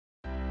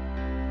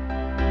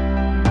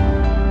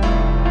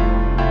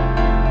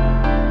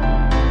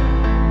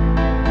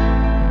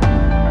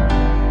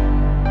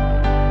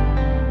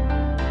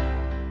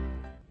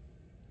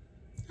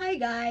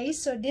Okay,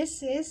 so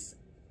this is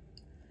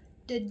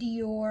the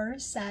Dior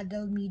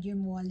saddle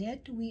medium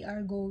wallet. We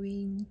are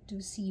going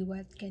to see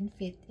what can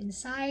fit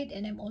inside,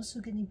 and I'm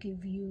also going to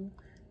give you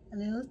a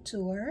little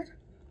tour.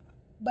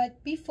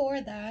 But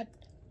before that,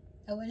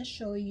 I want to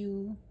show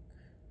you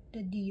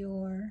the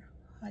Dior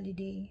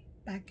holiday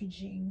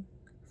packaging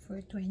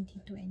for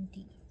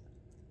 2020.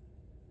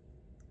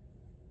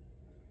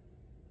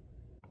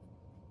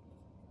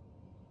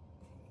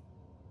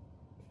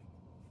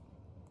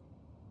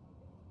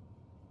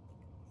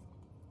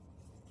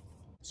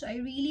 So I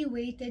really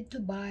waited to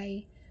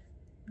buy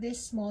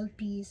this small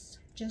piece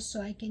just so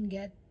I can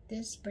get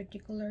this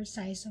particular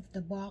size of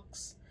the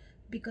box,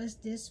 because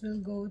this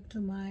will go to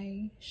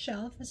my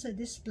shelf as a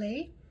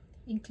display,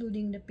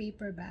 including the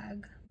paper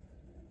bag.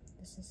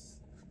 This is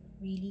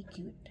really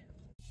cute.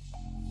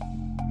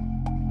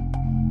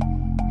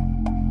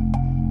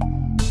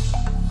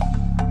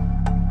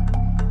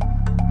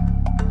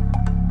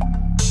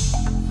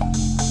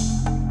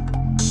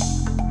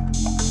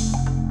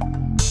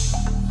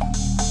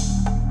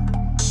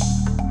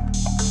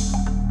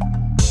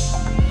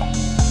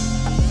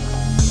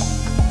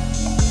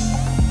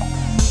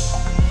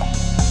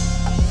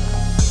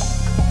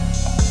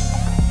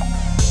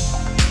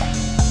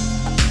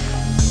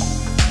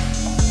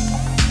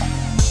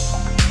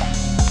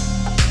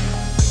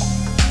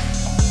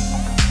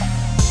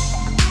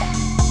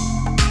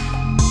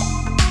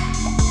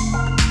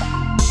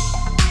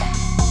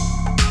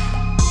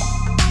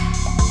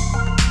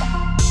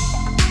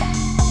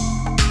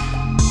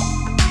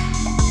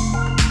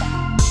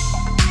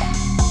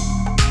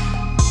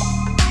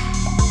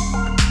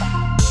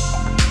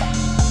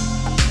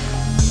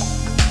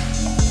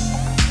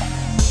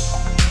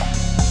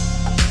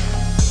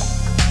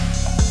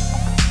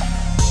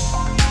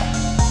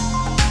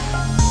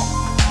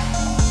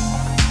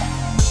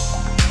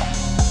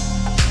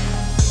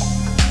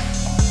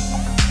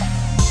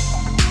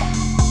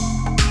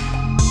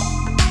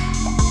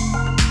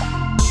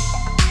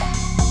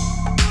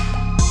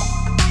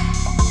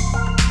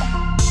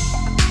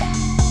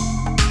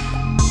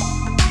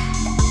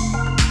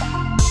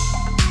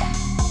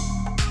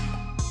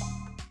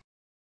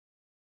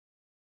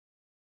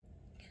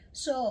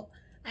 So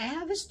I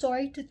have a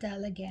story to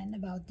tell again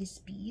about this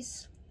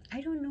piece.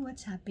 I don't know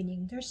what's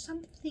happening. There's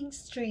something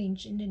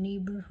strange in the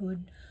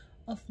neighborhood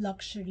of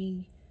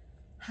luxury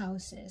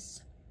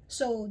houses.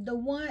 So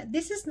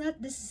this is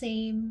not the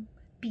same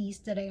piece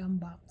that I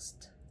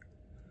unboxed.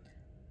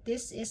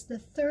 This is the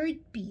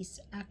third piece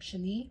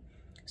actually.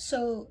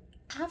 So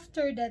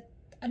after that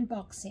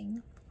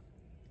unboxing,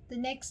 the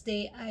next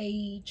day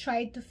I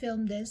tried to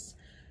film this,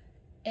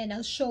 and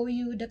I'll show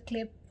you the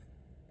clip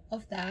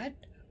of that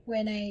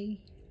when I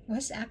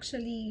was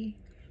actually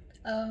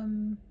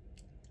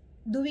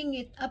doing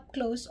it up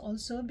close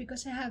also,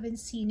 because I haven't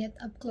seen it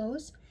up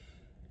close.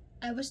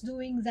 I was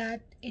doing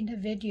that in the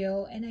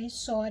video and I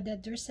saw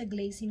that there's a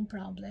glazing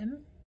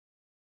problem.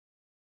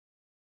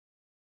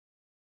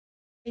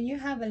 When you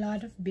have a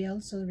lot of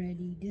bills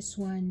already, this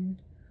one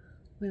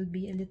will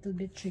be a little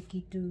bit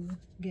tricky to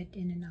get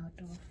in and out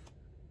of.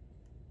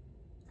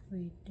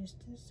 Wait, is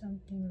there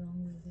something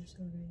wrong with this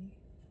already?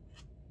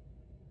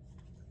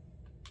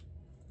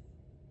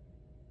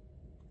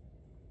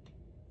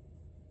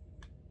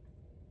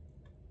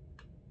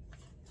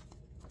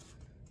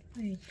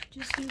 Wait, did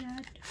you see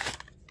that?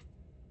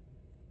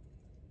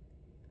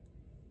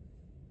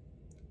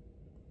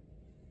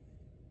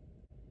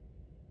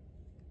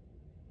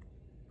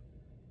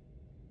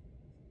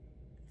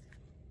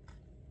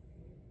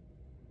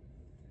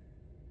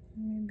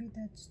 Maybe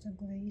that's the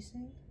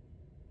glazing.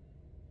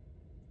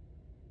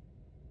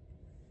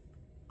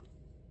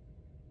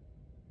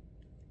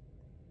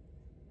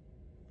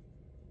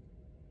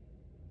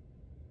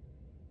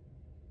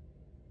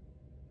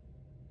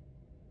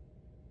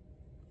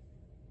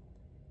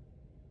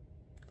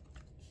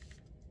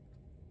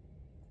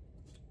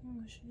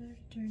 Oh, should I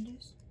return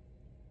this?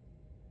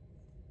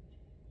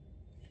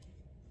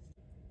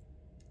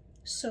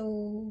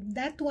 So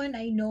that one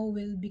I know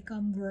will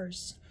become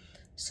worse.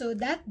 So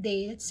that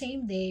day, that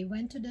same day,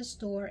 went to the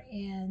store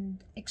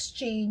and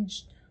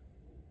exchanged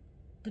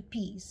the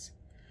piece.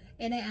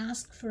 And I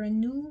asked for a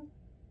new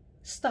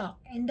stock.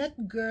 And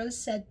that girl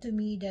said to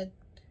me that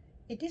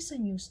it is a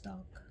new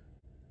stock.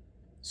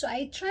 So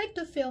I tried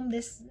to film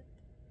this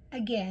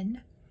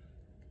again,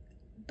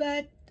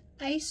 but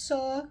I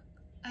saw,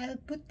 I'll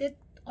put it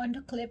on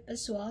the clip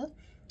as well,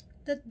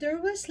 that there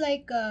was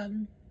like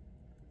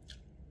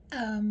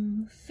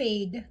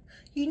fade.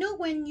 You know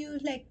when you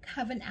like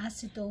have an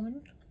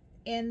acetone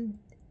and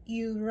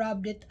you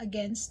rubbed it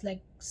against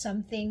like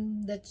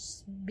something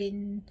that's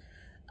been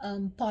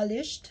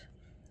polished?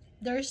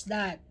 There's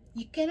that.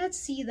 You cannot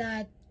see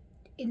that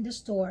in the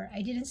store.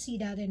 I didn't see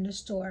that in the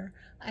store.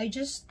 I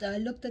just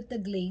looked at the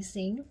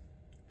glazing,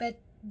 but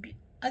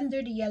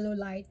under the yellow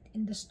light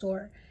in the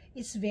store,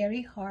 it's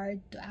very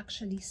hard to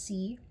actually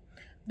see.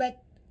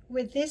 But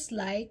with this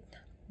light,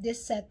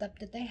 this setup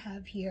that I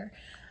have here,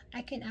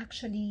 I can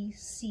actually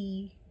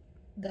see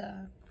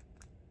the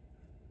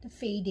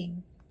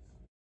fading.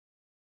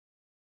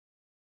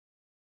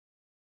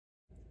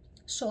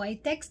 So I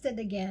texted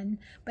again,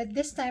 but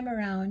this time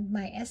around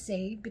my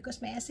essay,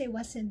 because my essay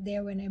wasn't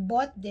there when I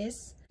bought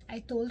this, I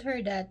told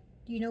her that,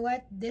 you know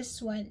what,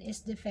 this one is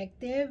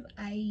defective.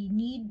 I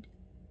need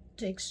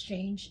to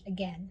exchange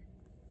again.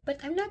 But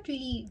I'm not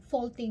really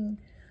faulting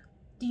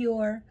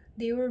Dior.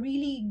 They were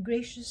really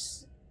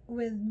gracious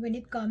with when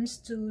it comes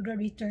to the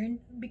return,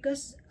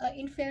 because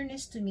in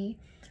fairness to me,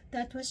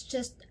 that was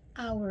just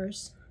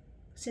hours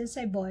since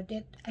I bought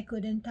it. I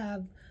couldn't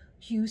have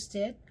used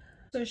it.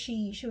 So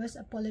she was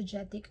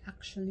apologetic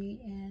actually,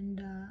 and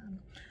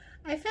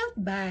I felt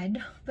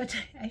bad, but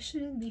I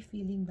shouldn't be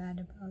feeling bad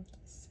about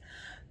this,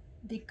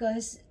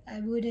 because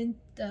I wouldn't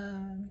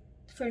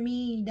for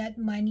me, that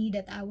money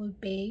that I will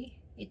pay,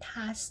 it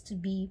has to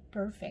be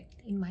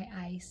perfect in my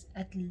eyes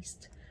at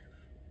least.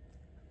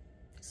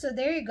 So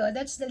there you go,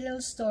 that's the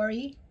little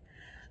story.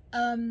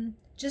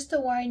 Just a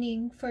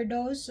warning for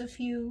those of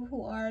you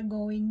who are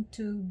going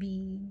to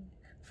be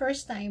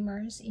first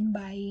timers in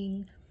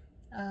buying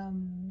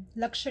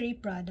luxury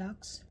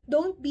products.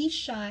 Don't be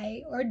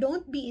shy or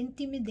don't be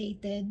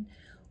intimidated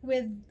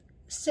with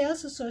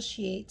sales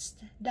associates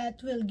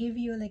that will give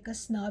you like a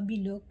snobby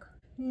look.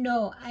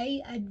 No,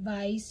 I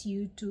advise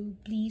you to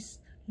please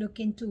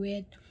look into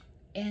it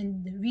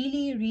and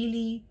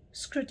really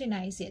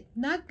scrutinize it.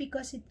 Not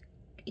because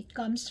it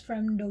comes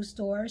from those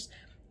stores,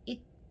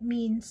 it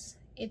means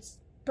it's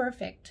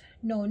perfect.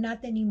 No,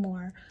 not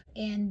anymore.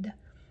 And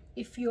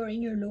if you're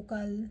in your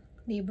local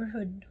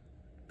neighborhood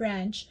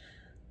branch,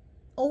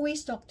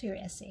 always talk to your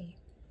SA.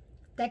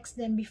 Text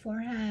them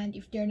beforehand.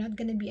 If they're not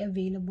going to be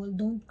available,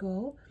 don't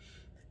go.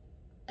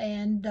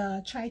 And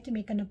try to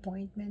make an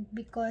appointment,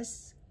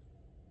 because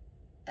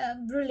a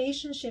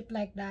relationship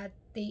like that,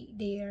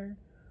 they're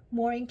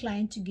more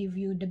inclined to give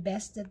you the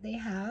best that they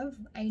have.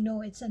 I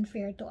know it's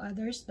unfair to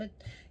others, but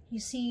you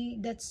see,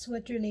 that's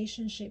what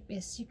relationship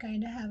is. You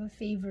kind of have a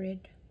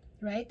favorite,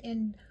 right?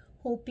 And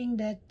hoping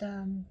that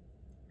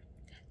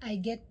I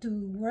get to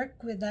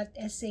work with that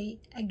SA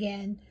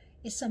again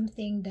is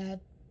something that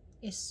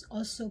is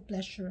also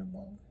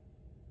pleasurable.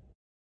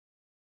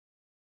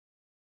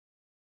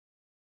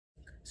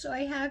 So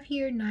I have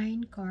here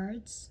 9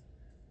 cards,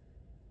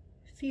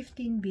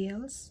 15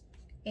 bills,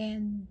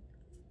 and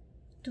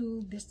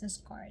 2 business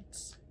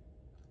cards.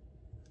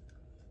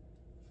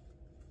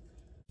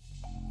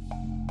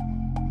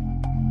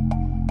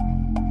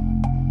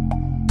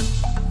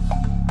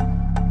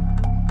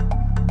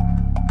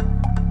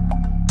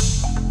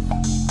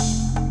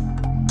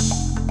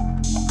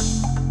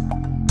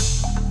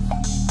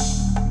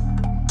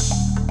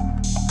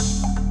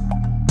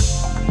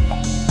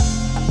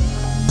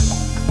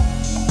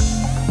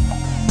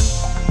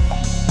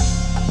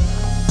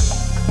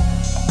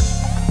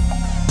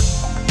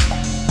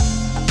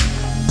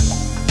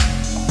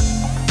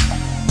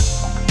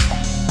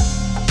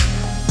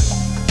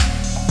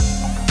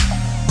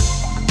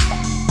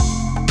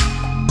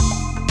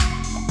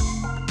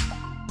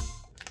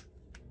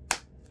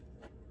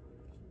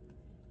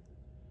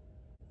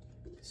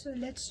 So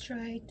let's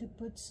try to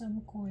put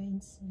some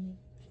coins in it.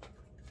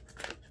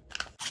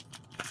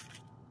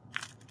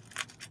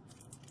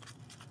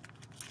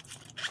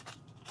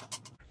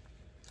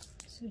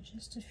 So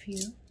just a few,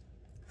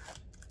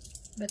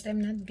 but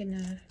I'm not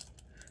gonna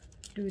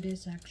do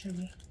this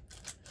actually.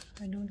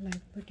 I don't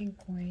like putting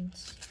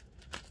coins.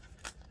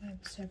 I have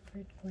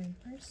separate coin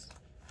purse.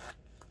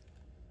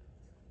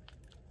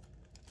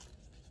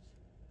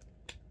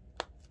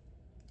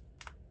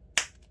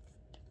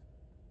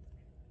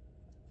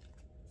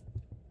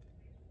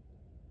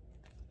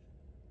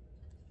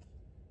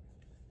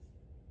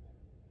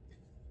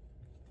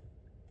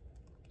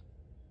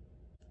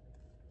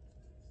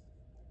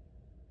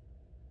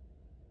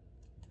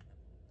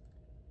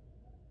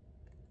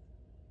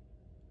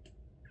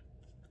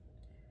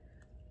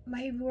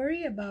 My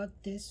worry about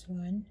this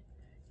one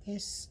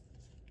is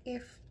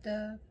if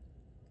the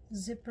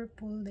zipper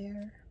pull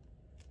there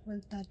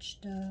will touch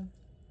the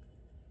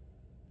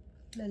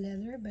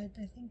leather, but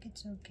I think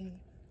it's okay.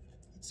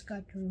 It's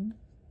got room.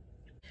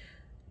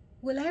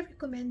 Will I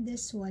recommend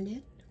this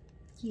wallet?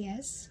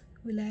 Yes.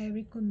 Will I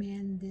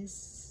recommend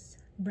this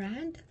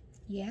brand?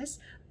 Yes.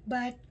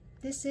 But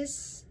this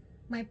is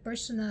my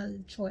personal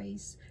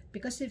choice,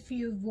 because if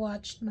you've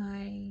watched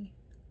my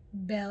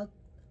belt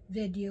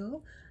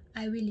video,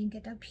 I will link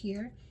it up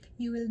here.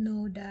 You will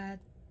know that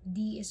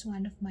D is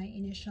one of my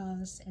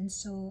initials, and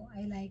so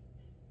I like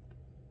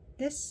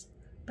this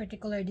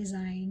particular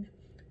design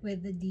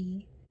with the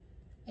D,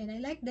 and I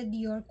like the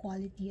Dior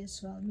quality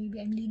as well.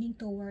 Maybe I'm leaning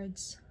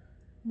towards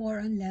more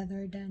on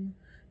leather than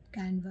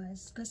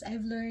canvas, because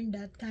I've learned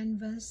that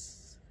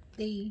canvas,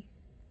 they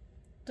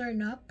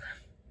turn up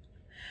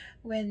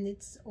when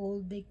it's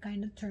old. They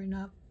kind of turn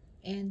up,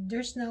 and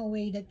there's no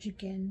way that you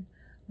can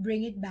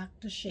bring it back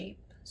to shape.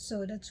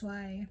 So that's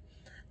why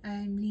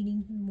I'm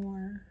leaning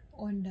more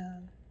on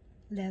the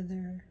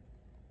leather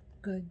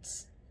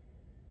goods.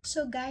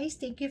 So guys,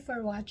 thank you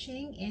for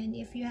watching, and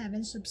if you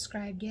haven't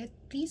subscribed yet,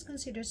 please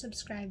consider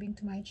subscribing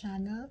to my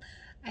channel.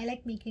 I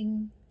like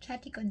making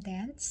chatty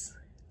contents,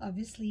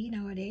 obviously,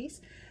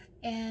 nowadays,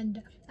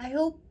 And I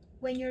hope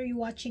when you're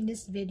watching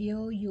this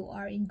video, you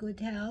are in good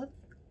health,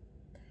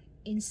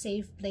 in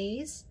safe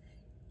place,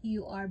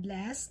 you are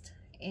blessed,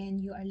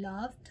 and you are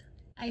loved.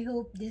 I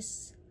hope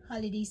this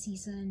holiday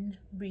season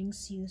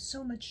brings you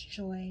so much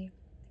joy,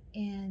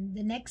 and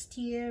the next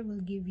year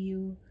will give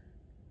you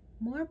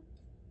more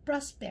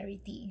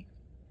prosperity.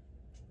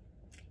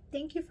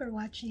 Thank you for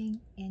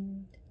watching,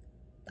 and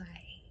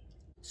bye.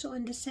 So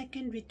on the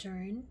second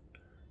return,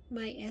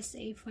 my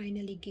SA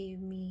finally gave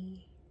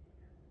me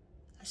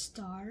a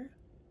star.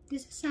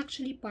 This is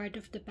actually part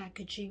of the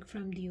packaging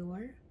from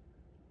Dior,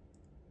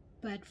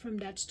 but from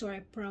that store I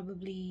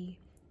probably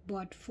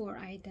bought 4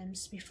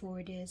 items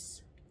before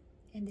this,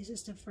 and this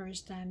is the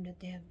first time that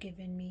they have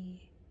given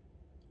me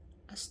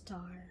a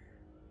star.